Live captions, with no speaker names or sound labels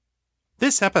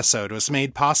This episode was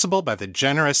made possible by the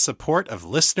generous support of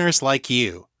listeners like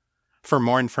you. For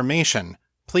more information,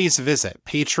 please visit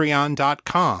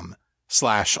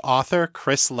patreon.com/author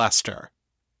Chris Lester.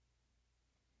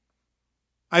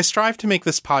 I strive to make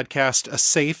this podcast a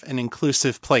safe and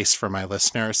inclusive place for my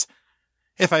listeners.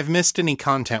 If I've missed any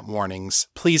content warnings,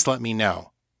 please let me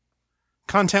know.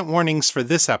 Content warnings for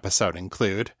this episode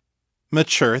include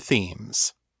mature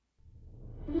themes.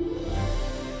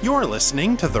 You're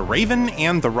listening to The Raven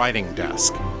and the Writing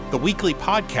Desk, the weekly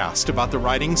podcast about the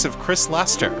writings of Chris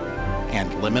Lester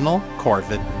and Liminal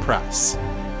Corvid Press.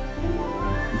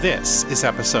 This is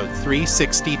episode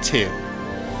 362.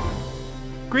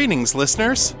 Greetings,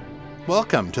 listeners.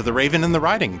 Welcome to The Raven and the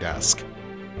Writing Desk.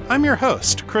 I'm your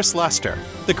host, Chris Lester,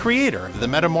 the creator of the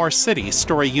Metamor City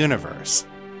story universe.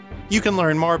 You can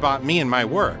learn more about me and my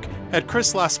work at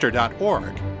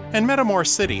chrislester.org and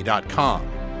metamorcity.com.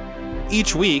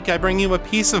 Each week, I bring you a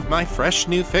piece of my fresh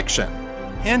new fiction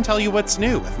and tell you what's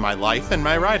new with my life and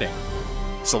my writing.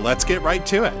 So let's get right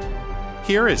to it.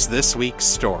 Here is this week's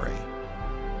story.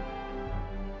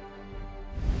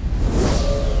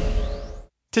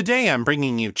 Today I'm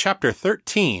bringing you Chapter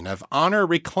 13 of Honor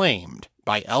Reclaimed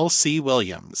by L.C.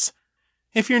 Williams.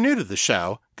 If you're new to the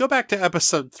show, go back to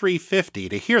episode 350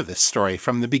 to hear this story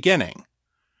from the beginning.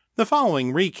 The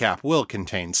following recap will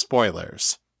contain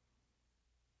spoilers.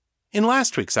 In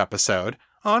last week's episode,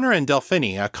 Honor and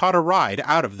Delphinia caught a ride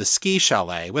out of the ski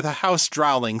chalet with a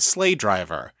house-drowling sleigh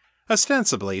driver,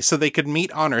 ostensibly so they could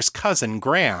meet Honor's cousin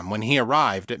Graham when he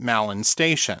arrived at Malin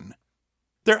Station.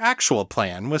 Their actual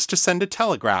plan was to send a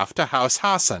telegraph to House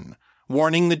Hassan,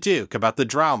 warning the Duke about the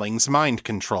Drowling's mind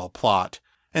control plot,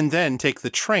 and then take the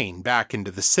train back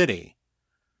into the city.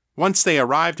 Once they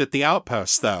arrived at the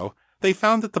outpost, though, they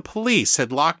found that the police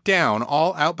had locked down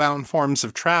all outbound forms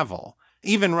of travel,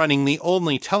 even running the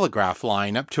only telegraph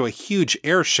line up to a huge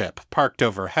airship parked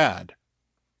overhead.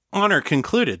 Honor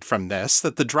concluded from this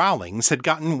that the Drowlings had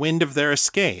gotten wind of their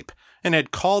escape and had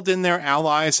called in their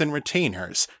allies and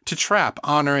retainers to trap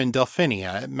Honor and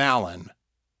Delphinia at Malin.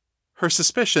 Her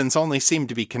suspicions only seemed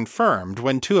to be confirmed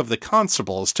when two of the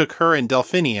constables took her and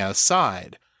Delphinia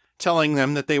aside, telling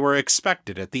them that they were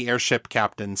expected at the airship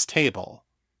captain's table.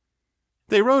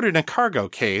 They rode in a cargo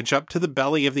cage up to the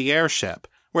belly of the airship,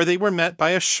 where they were met by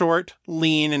a short,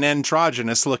 lean, and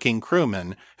androgynous-looking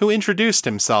crewman who introduced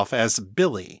himself as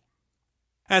Billy.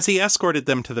 As he escorted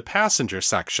them to the passenger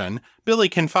section, Billy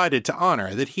confided to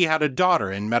Honor that he had a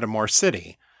daughter in Metamor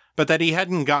City, but that he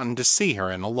hadn't gotten to see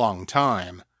her in a long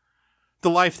time. The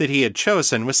life that he had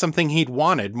chosen was something he'd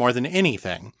wanted more than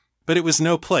anything, but it was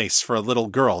no place for a little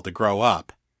girl to grow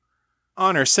up.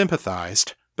 Honor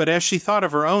sympathized, but as she thought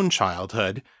of her own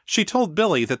childhood, she told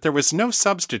Billy that there was no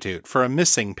substitute for a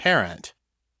missing parent.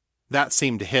 That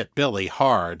seemed to hit Billy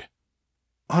hard.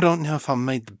 I don't know if I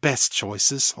made the best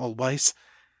choices, always.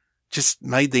 Just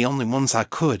made the only ones I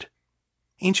could.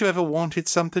 Ain't you ever wanted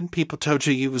something people told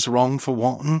you was wrong for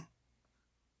wanting?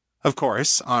 Of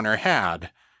course, Honor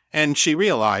had, and she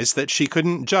realized that she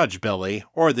couldn't judge Billy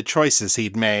or the choices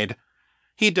he'd made.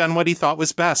 He'd done what he thought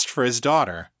was best for his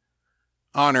daughter.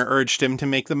 Honor urged him to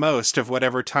make the most of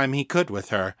whatever time he could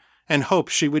with her, and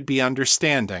hoped she would be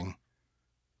understanding.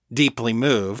 Deeply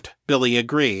moved, Billy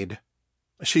agreed.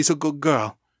 She's a good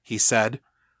girl, he said.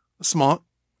 Smart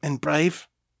and brave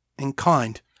and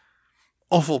kind.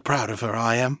 Awful proud of her,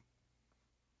 I am.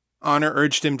 Honor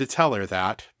urged him to tell her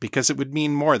that, because it would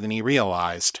mean more than he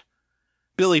realized.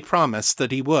 Billy promised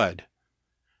that he would.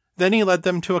 Then he led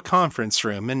them to a conference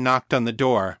room and knocked on the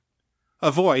door.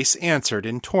 A voice answered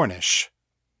in Tornish.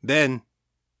 Then,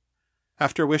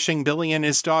 after wishing Billy and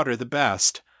his daughter the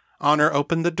best, Honor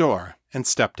opened the door and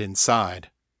stepped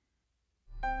inside.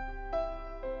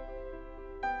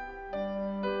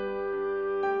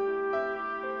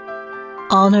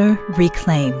 Honor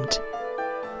Reclaimed.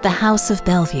 The House of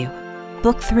Bellevue.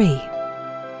 Book 3.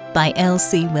 By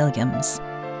L.C. Williams.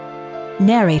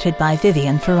 Narrated by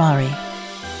Vivian Ferrari.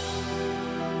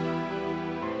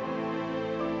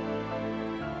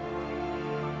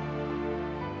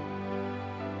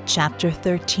 Chapter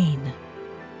 13.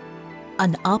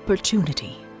 An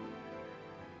Opportunity.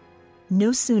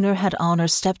 No sooner had Honor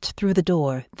stepped through the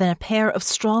door than a pair of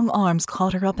strong arms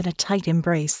caught her up in a tight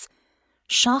embrace.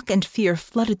 Shock and fear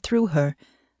flooded through her,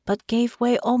 but gave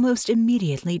way almost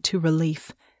immediately to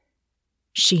relief.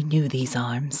 She knew these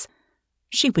arms.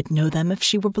 She would know them if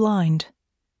she were blind.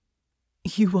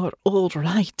 "You are all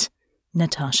right,"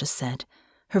 Natasha said,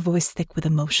 her voice thick with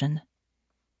emotion.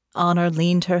 Honor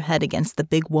leaned her head against the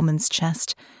big woman's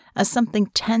chest as something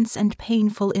tense and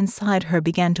painful inside her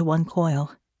began to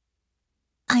uncoil.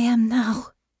 "I am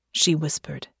now," she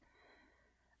whispered.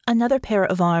 Another pair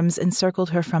of arms encircled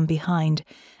her from behind,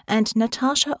 and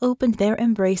Natasha opened their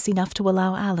embrace enough to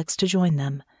allow Alex to join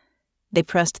them. They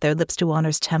pressed their lips to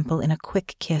Honor's temple in a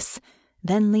quick kiss,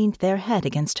 then leaned their head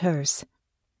against hers.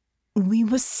 "We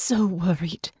were so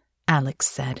worried," Alex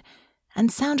said,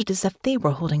 and sounded as if they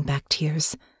were holding back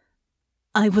tears.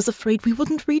 "I was afraid we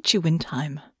wouldn't reach you in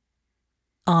time."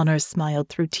 Honor smiled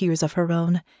through tears of her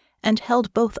own and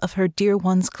held both of her dear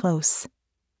ones close.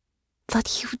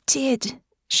 "But you did,"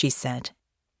 she said.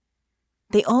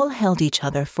 They all held each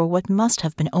other for what must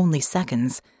have been only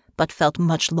seconds, but felt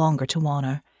much longer to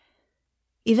Honor.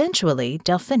 Eventually,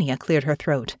 Delphinia cleared her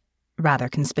throat, rather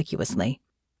conspicuously.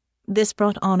 This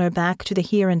brought Honor back to the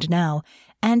here and now,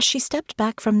 and she stepped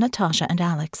back from Natasha and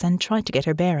Alex and tried to get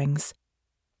her bearings.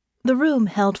 The room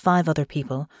held 5 other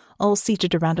people, all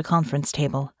seated around a conference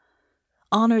table.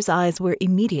 Honor's eyes were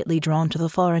immediately drawn to the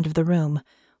far end of the room,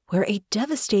 where a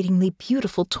devastatingly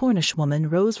beautiful Tornish woman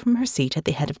rose from her seat at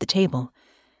the head of the table.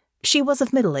 She was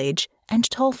of middle age and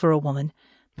tall for a woman,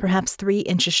 perhaps 3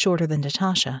 inches shorter than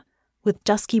Natasha, with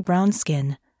dusky brown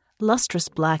skin, lustrous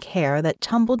black hair that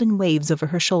tumbled in waves over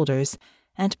her shoulders,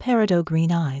 and peridot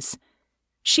green eyes.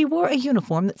 She wore a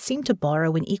uniform that seemed to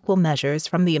borrow in equal measures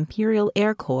from the Imperial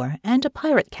Air Corps and a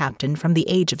pirate captain from the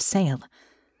Age of Sail.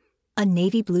 A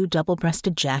navy blue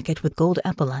double-breasted jacket with gold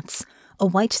epaulets, a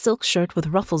white silk shirt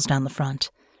with ruffles down the front,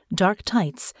 dark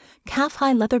tights,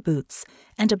 calf-high leather boots,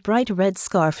 and a bright red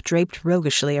scarf draped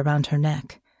roguishly around her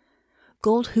neck.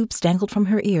 Gold hoops dangled from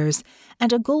her ears,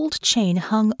 and a gold chain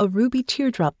hung a ruby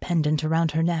teardrop pendant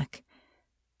around her neck.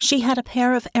 She had a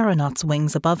pair of aeronaut's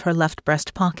wings above her left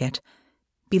breast pocket.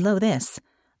 Below this,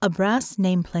 a brass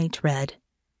nameplate read,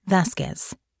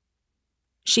 Vasquez.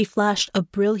 She flashed a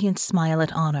brilliant smile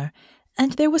at Honor,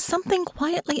 and there was something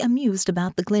quietly amused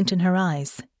about the glint in her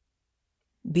eyes.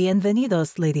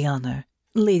 "Bienvenidos, Lady Honor,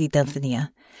 Lady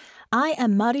Delphinia. I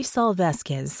am Marisol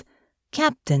Vasquez,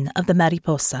 captain of the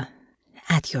Mariposa,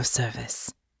 at your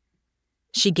service."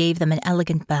 She gave them an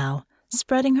elegant bow,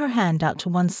 spreading her hand out to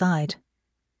one side.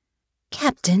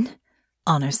 "Captain,"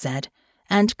 Honor said,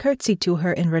 and curtsied to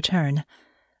her in return.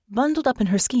 Bundled up in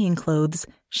her skiing clothes,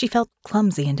 she felt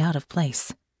clumsy and out of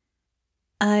place.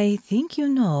 "I think you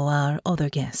know our other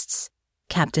guests,"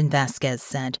 Captain Vasquez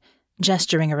said,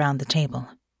 gesturing around the table.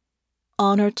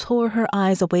 Honor tore her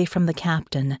eyes away from the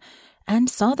captain, and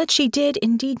saw that she did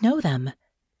indeed know them.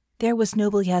 There was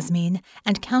Noble Yasmin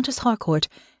and Countess Harcourt,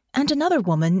 and another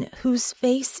woman whose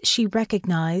face she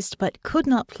recognized but could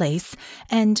not place,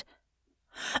 and—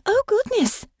 "Oh,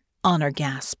 goodness!" Honor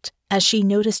gasped as she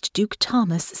noticed Duke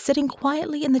Thomas sitting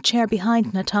quietly in the chair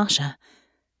behind Natasha.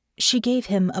 She gave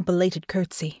him a belated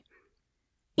curtsy.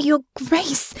 "Your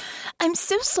Grace, I'm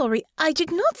so sorry. I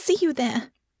did not see you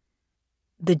there."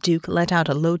 The Duke let out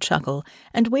a low chuckle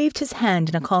and waved his hand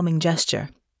in a calming gesture.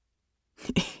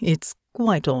 "It's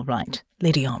quite all right,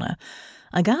 Lady Honor.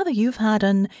 I gather you've had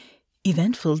an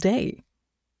eventful day."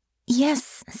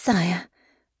 "Yes, sire,"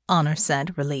 Honor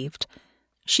said, relieved.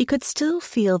 She could still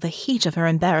feel the heat of her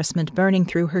embarrassment burning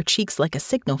through her cheeks like a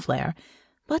signal flare,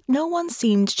 but no one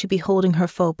seemed to be holding her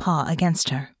faux pas against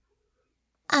her.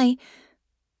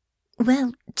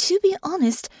 Well, to be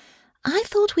honest, I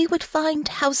thought we would find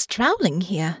House Drowling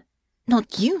here.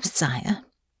 Not you, sire."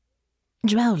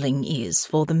 "Drowling is,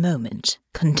 for the moment,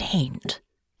 contained,"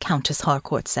 Countess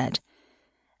Harcourt said.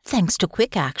 "Thanks to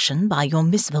quick action by your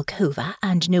Miss Volkova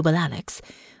and Noble Alex,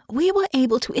 we were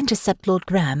able to intercept Lord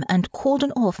Graham and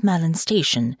cordon off Malin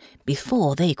Station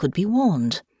before they could be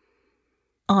warned."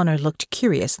 Honor looked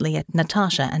curiously at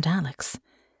Natasha and Alex.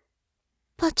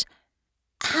 "But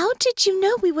how did you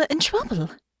know we were in trouble?"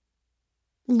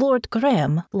 "Lord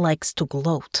Graham likes to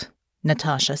gloat,"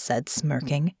 Natasha said,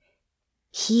 smirking.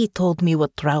 "He told me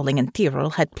what Drowling and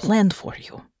Tyrrell had planned for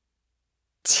you."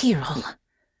 "Tyrrell."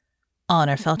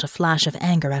 Honor felt a flash of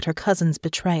anger at her cousin's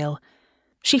betrayal.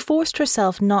 She forced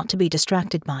herself not to be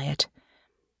distracted by it.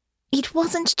 "It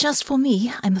wasn't just for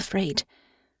me, I'm afraid."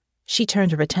 She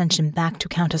turned her attention back to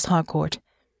Countess Harcourt.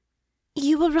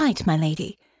 "You were right, my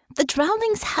lady. The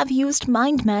Drowlings have used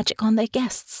mind magic on their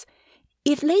guests.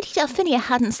 If Lady Delphinia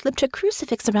hadn't slipped her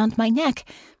crucifix around my neck,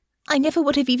 I never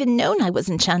would have even known I was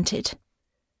enchanted."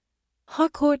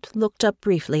 Harcourt looked up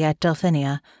briefly at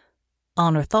Delphinia.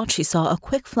 Honor thought she saw a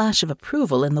quick flash of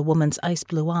approval in the woman's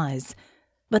ice-blue eyes,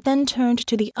 but then turned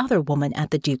to the other woman at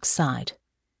the Duke's side.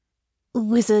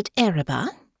 "Wizard Erebba?"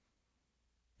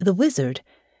 The wizard,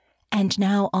 and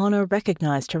now Honor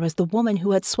recognized her as the woman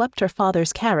who had swept her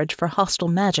father's carriage for hostile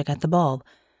magic at the ball,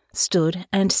 stood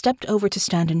and stepped over to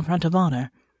stand in front of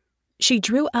Honor. She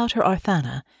drew out her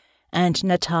Arthana, and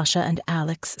Natasha and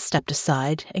Alex stepped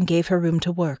aside and gave her room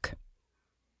to work.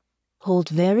 Hold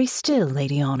very still,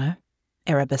 Lady Honor,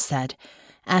 Erebus said,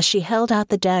 as she held out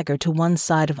the dagger to one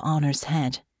side of Honor's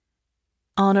head.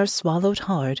 Honor swallowed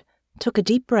hard, took a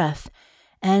deep breath,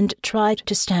 and tried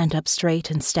to stand up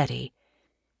straight and steady.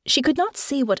 She could not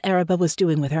see what Erebus was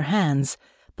doing with her hands,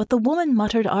 but the woman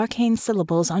muttered arcane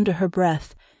syllables under her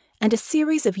breath, and a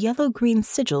series of yellow-green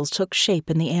sigils took shape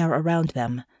in the air around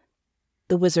them.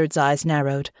 The wizard's eyes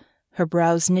narrowed, her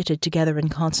brows knitted together in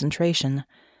concentration.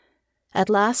 At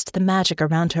last the magic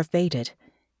around her faded,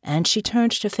 and she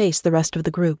turned to face the rest of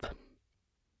the group.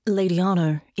 Lady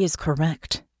Honor is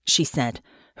correct, she said,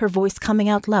 her voice coming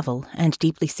out level and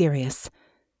deeply serious.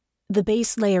 The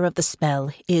base layer of the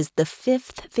spell is the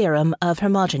 5th theorem of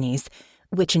Hermogenes,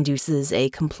 which induces a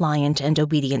compliant and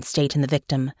obedient state in the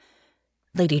victim.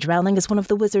 Lady Drowling is one of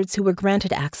the wizards who were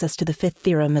granted access to the 5th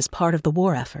theorem as part of the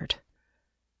war effort.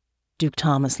 Duke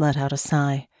Thomas let out a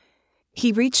sigh.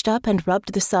 He reached up and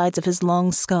rubbed the sides of his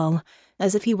long skull,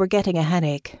 as if he were getting a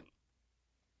headache.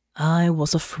 "I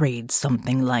was afraid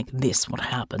something like this would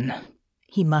happen,"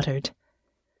 he muttered.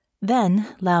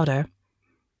 Then, louder,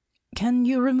 "Can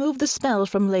you remove the spell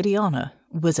from Lady Honor,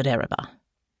 Wizard Erebus?"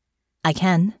 "I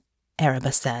can,"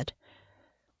 Erebus said.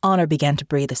 Honor began to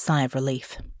breathe a sigh of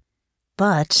relief.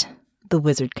 "But," the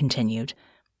wizard continued,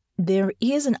 "there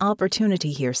is an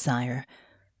opportunity here, sire.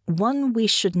 One we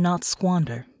should not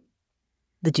squander."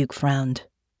 The Duke frowned.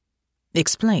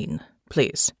 "Explain,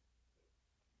 please."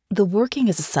 "The working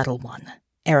is a subtle one,"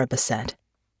 Erebus said.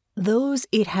 "Those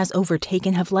it has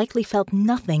overtaken have likely felt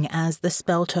nothing as the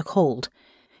spell took hold.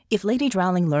 If Lady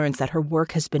Drowling learns that her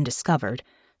work has been discovered,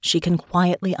 she can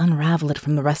quietly unravel it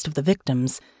from the rest of the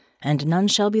victims, and none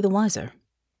shall be the wiser.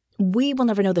 We will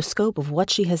never know the scope of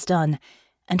what she has done,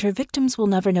 and her victims will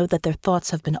never know that their thoughts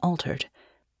have been altered.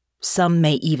 Some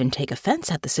may even take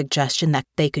offense at the suggestion that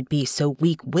they could be so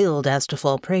weak-willed as to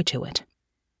fall prey to it."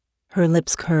 Her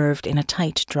lips curved in a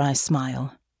tight, dry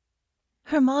smile.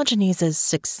 Hermogenes'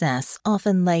 success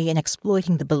often lay in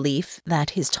exploiting the belief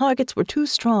that his targets were too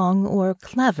strong or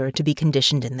clever to be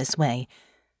conditioned in this way,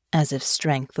 as if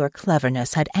strength or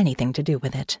cleverness had anything to do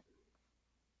with it.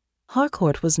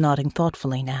 Harcourt was nodding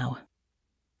thoughtfully now.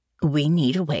 "We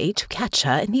need a way to catch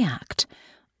her in the act,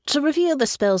 to reveal the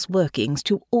spell's workings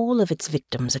to all of its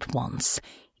victims at once,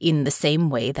 in the same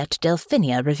way that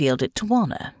Delphinia revealed it to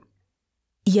Honor."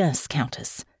 "Yes,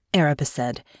 Countess," Erebus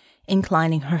said,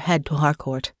 inclining her head to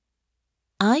Harcourt.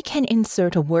 "I can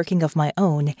insert a working of my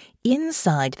own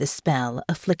inside the spell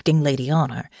afflicting Lady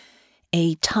Honor,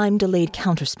 a time-delayed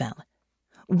counterspell.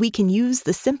 We can use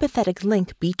the sympathetic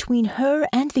link between her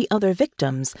and the other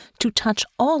victims to touch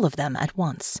all of them at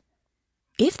once.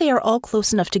 If they are all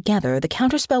close enough together, the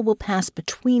counterspell will pass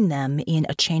between them in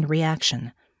a chain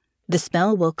reaction. The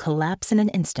spell will collapse in an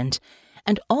instant,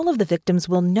 and all of the victims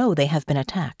will know they have been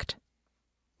attacked."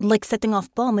 "Like setting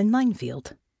off bomb in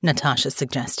minefield," Natasha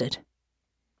suggested.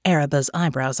 Erebus'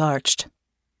 eyebrows arched.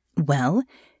 "Well,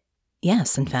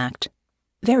 yes, in fact.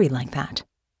 Very like that."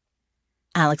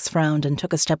 Alex frowned and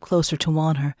took a step closer to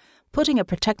Honor, putting a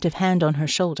protective hand on her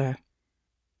shoulder.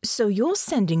 "So you're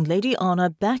sending Lady Honor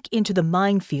back into the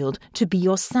minefield to be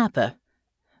your sapper.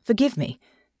 Forgive me,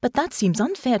 but that seems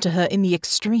unfair to her in the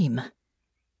extreme."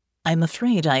 "I'm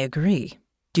afraid I agree,"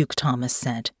 Duke Thomas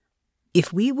said.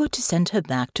 "If we were to send her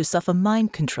back to suffer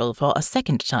mind control for a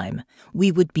second time,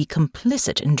 we would be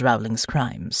complicit in Drowling's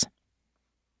crimes."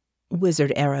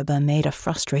 Wizard Erebus made a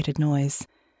frustrated noise.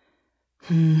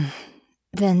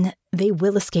 "Then they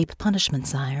will escape punishment,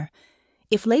 sire.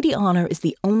 If Lady Honor is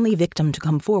the only victim to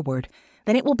come forward,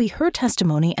 then it will be her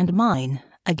testimony and mine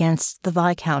against the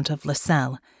Viscount of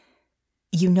Lascelles.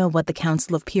 You know what the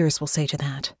Council of Peers will say to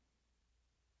that."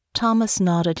 Thomas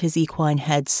nodded his equine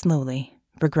head slowly,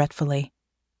 regretfully.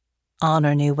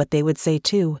 Honor knew what they would say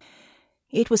too.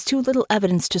 It was too little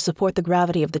evidence to support the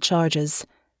gravity of the charges.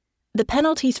 The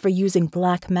penalties for using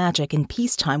black magic in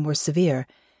peacetime were severe,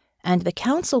 and the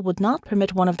council would not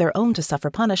permit one of their own to suffer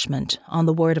punishment on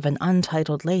the word of an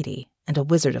untitled lady and a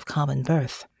wizard of common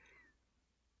birth.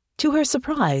 To her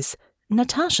surprise,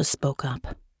 Natasha spoke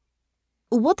up.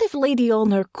 "What if Lady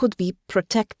Honor could be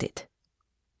protected?"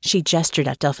 She gestured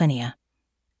at Delphinia.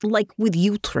 "Like with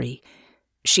you three.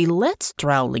 She lets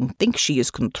Drowling think she is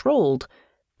controlled,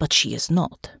 but she is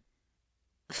not."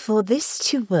 "For this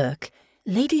to work,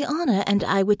 Lady Honor and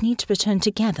I would need to return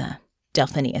together,"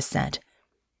 Delphinia said.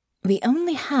 "We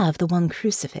only have the one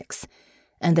crucifix,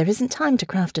 and there isn't time to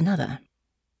craft another."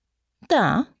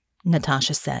 "Da,"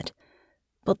 Natasha said.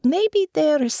 "But maybe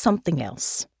there is something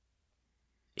else."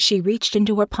 She reached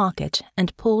into her pocket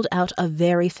and pulled out a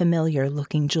very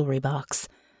familiar-looking jewelry box.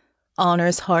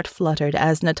 Honor's heart fluttered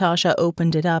as Natasha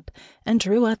opened it up and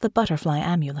drew out the butterfly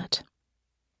amulet.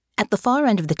 At the far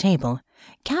end of the table,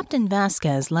 Captain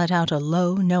Vasquez let out a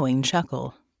low, knowing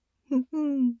chuckle.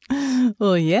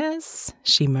 "Oh, yes,"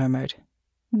 she murmured.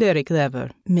 "Very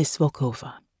clever, Miss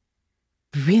Volkova."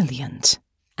 "Brilliant,"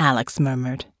 Alex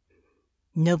murmured.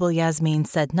 Noble Yasmin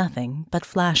said nothing, but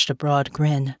flashed a broad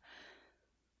grin.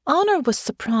 Honor was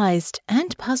surprised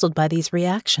and puzzled by these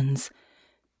reactions.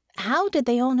 How did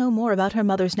they all know more about her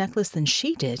mother's necklace than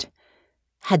she did?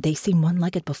 Had they seen one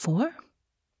like it before?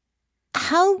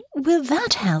 "How will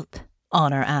that help?"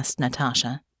 Honor asked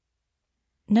Natasha.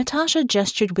 Natasha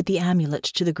gestured with the amulet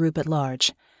to the group at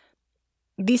large.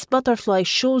 "This butterfly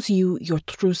shows you your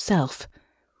true self,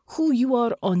 who you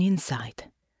are on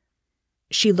inside."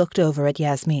 She looked over at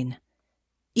Yasmin.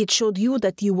 "It showed you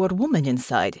that you were a woman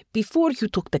inside before you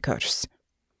took the curse."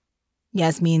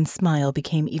 Yasmin's smile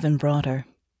became even broader.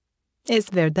 "Es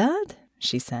verdad,"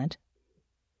 she said.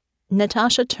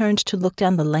 Natasha turned to look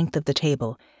down the length of the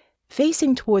table,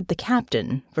 facing toward the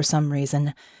captain for some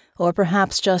reason, or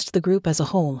perhaps just the group as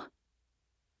a whole.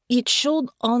 "It showed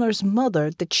Honor's mother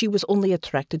that she was only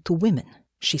attracted to women,"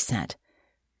 she said.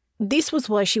 "This was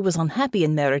why she was unhappy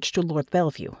in marriage to Lord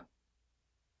Bellevue."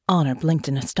 Honor blinked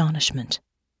in astonishment.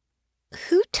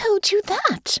 "Who told you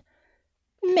that?"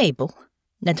 "Mabel,"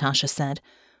 Natasha said,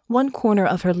 one corner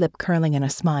of her lip curling in a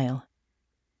smile.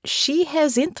 "She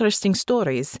has interesting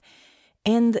stories,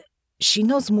 and she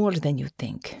knows more than you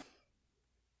think."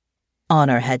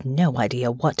 Honor had no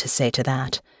idea what to say to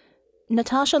that.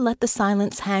 Natasha let the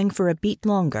silence hang for a beat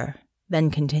longer, then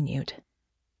continued.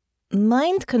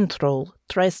 "Mind control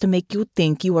tries to make you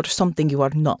think you are something you are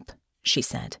not," she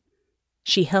said.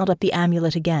 She held up the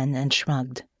amulet again and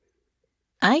shrugged.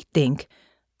 "I think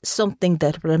something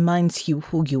that reminds you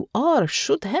who you are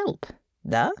should help,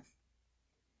 da?"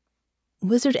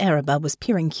 Wizard Araba was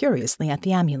peering curiously at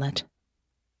the amulet.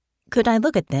 "Could I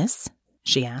look at this?"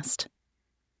 she asked.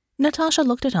 Natasha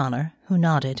looked at Honor, who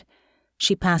nodded.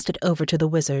 She passed it over to the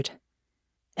wizard.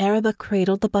 Araba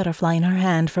cradled the butterfly in her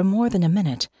hand for more than a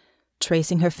minute,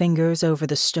 tracing her fingers over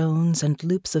the stones and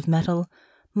loops of metal,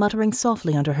 muttering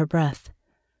softly under her breath.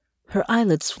 Her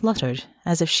eyelids fluttered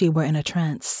as if she were in a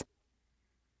trance.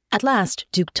 At last,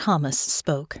 Duke Thomas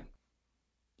spoke.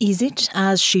 "Is it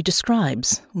as she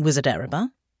describes, Wizard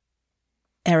Araba?"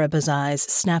 Araba's eyes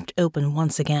snapped open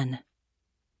once again.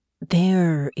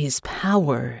 "There is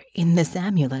power in this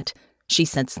amulet," she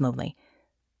said slowly,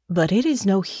 "but it is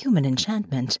no human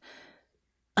enchantment.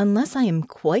 Unless I am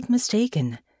quite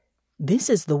mistaken, this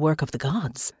is the work of the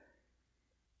gods."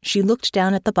 She looked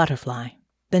down at the butterfly,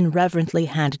 then reverently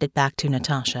handed it back to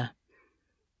Natasha.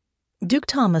 Duke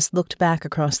Thomas looked back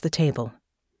across the table.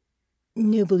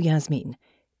 "Noble Yasmin,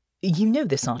 you know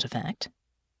this artifact?"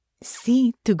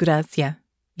 "Si, tu gracia,"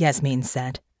 Yasmin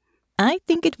said. "I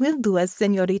think it will do as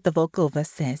Senorita Volkova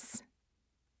says."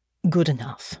 "Good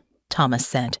enough," Thomas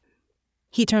said.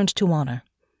 He turned to Honor.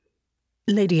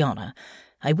 "Lady Honor,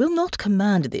 I will not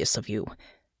command this of you.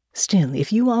 Still,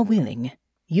 if you are willing,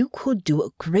 you could do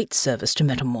a great service to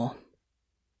Metamor."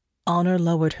 Honor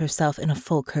lowered herself in a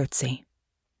full curtsy.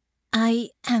 "I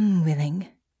am willing,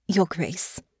 Your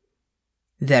Grace."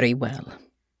 "Very well."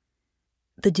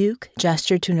 The Duke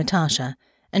gestured to Natasha,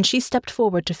 and she stepped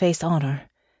forward to face Honor.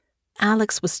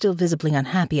 Alex was still visibly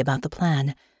unhappy about the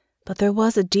plan, but there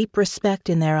was a deep respect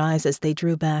in their eyes as they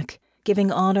drew back,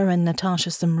 giving Honor and Natasha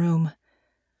some room.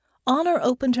 Honor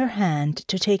opened her hand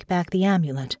to take back the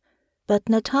amulet, but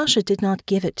Natasha did not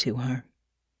give it to her.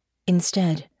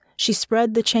 Instead, she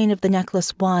spread the chain of the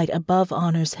necklace wide above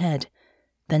Honor's head,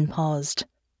 then paused.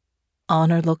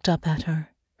 Honor looked up at her,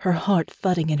 her heart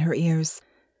thudding in her ears.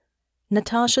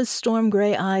 Natasha's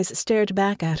storm-gray eyes stared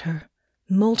back at her,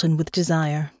 molten with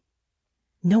desire.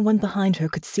 No one behind her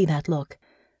could see that look,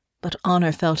 but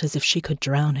Honor felt as if she could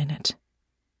drown in it.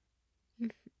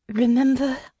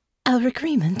 "Remember our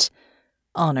agreement?"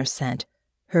 Honor said,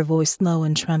 her voice low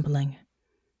and trembling.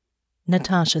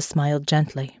 Natasha smiled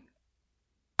gently.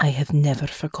 "I have never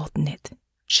forgotten it,"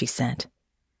 she said.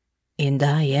 "And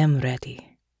I am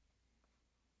ready."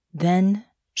 Then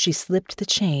she slipped the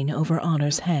chain over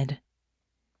Honor's head.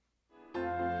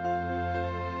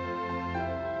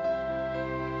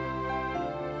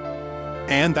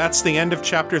 And that's the end of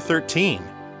Chapter 13.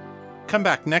 Come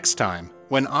back next time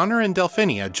when Honor and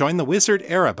Delphinia join the wizard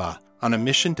Araba on a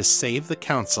mission to save the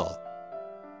Council.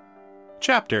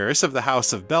 Chapters of the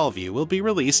House of Bellevue will be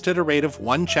released at a rate of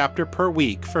 1 chapter per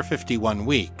week for 51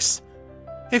 weeks.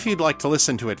 If you'd like to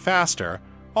listen to it faster,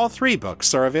 all 3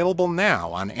 books are available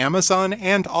now on Amazon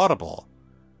and Audible.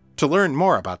 To learn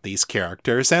more about these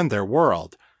characters and their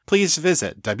world, please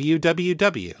visit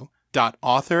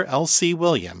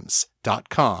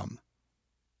www.authorlcwilliams.com.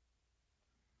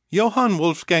 Johann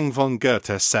Wolfgang von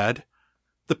Goethe said,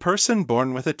 "The person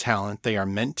born with a talent they are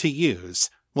meant to use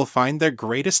will find their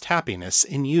greatest happiness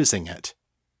in using it."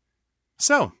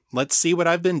 So, let's see what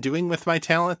I've been doing with my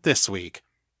talent this week.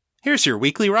 Here's your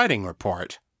weekly writing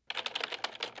report.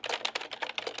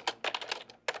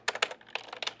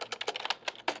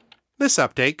 This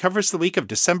update covers the week of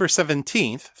December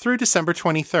 17th through December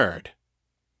 23rd.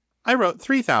 I wrote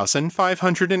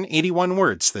 3,581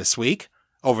 words this week,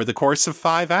 over the course of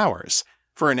 5 hours,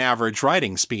 for an average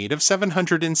writing speed of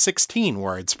 716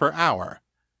 words per hour.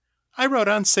 I wrote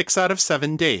on 6 out of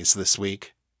 7 days this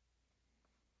week.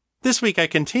 This week I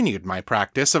continued my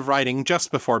practice of writing just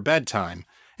before bedtime,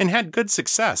 and had good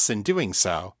success in doing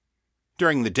so.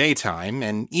 During the daytime,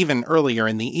 and even earlier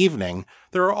in the evening,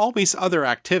 there are always other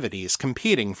activities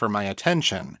competing for my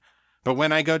attention. But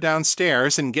when I go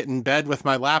downstairs and get in bed with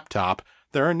my laptop,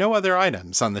 there are no other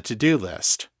items on the to-do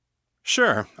list.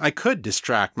 Sure, I could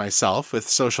distract myself with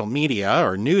social media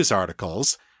or news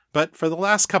articles, but for the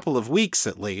last couple of weeks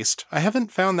at least, I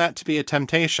haven't found that to be a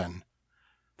temptation.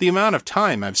 The amount of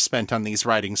time I've spent on these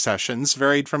writing sessions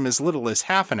varied from as little as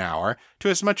half an hour to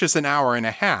as much as an hour and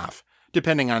a half,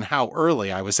 depending on how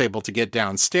early I was able to get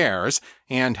downstairs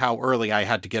and how early I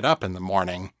had to get up in the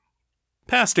morning.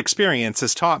 Past experience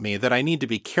has taught me that I need to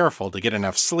be careful to get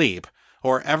enough sleep,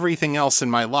 or everything else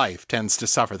in my life tends to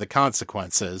suffer the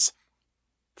consequences.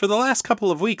 For the last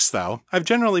couple of weeks, though, I've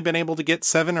generally been able to get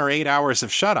 7 or 8 hours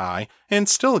of shut-eye and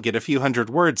still get a few hundred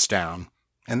words down,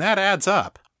 and that adds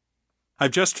up.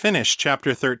 I've just finished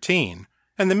Chapter 13,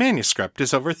 and the manuscript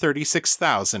is over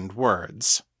 36,000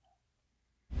 words.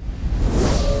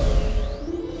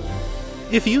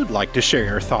 If you'd like to share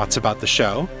your thoughts about the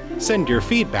show, send your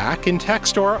feedback in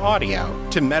text or audio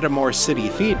to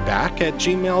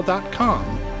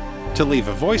metamorcityfeedback@gmail.com. To leave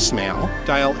a voicemail,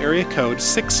 dial area code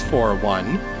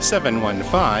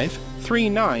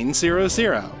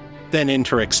 641-715-3900, then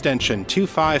enter extension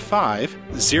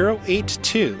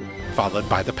 255082, followed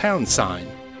by the #.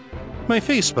 My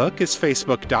Facebook is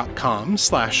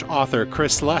facebook.com/author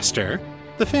Chris Lester.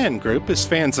 The fan group is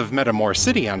Fans of Metamor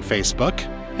City on Facebook,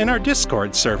 and our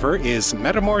Discord server is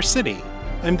Metamor City.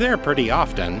 I'm there pretty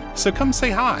often, so come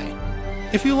say hi.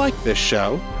 If you like this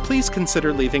show, please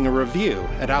consider leaving a review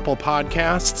at Apple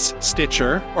Podcasts,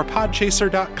 Stitcher, or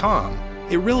Podchaser.com.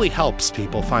 It really helps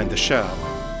people find the show.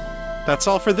 That's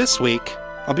all for this week.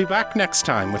 I'll be back next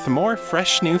time with more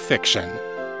fresh new fiction.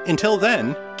 Until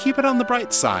then, keep it on the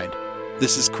bright side.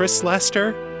 This is Chris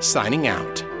Lester, signing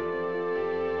out.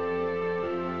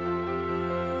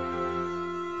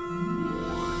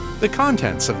 The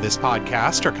contents of this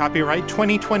podcast are copyright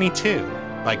 2022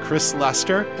 by Chris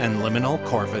Lester and Liminal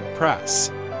Corvid Press.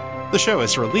 The show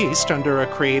is released under a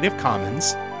Creative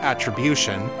Commons,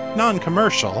 Attribution,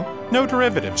 Non-Commercial, No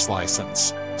Derivatives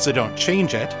license, so don't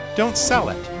change it, don't sell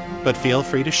it, but feel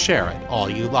free to share it all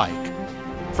you like.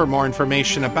 For more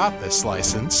information about this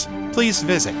license, please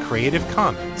visit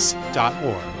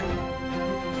creativecommons.org.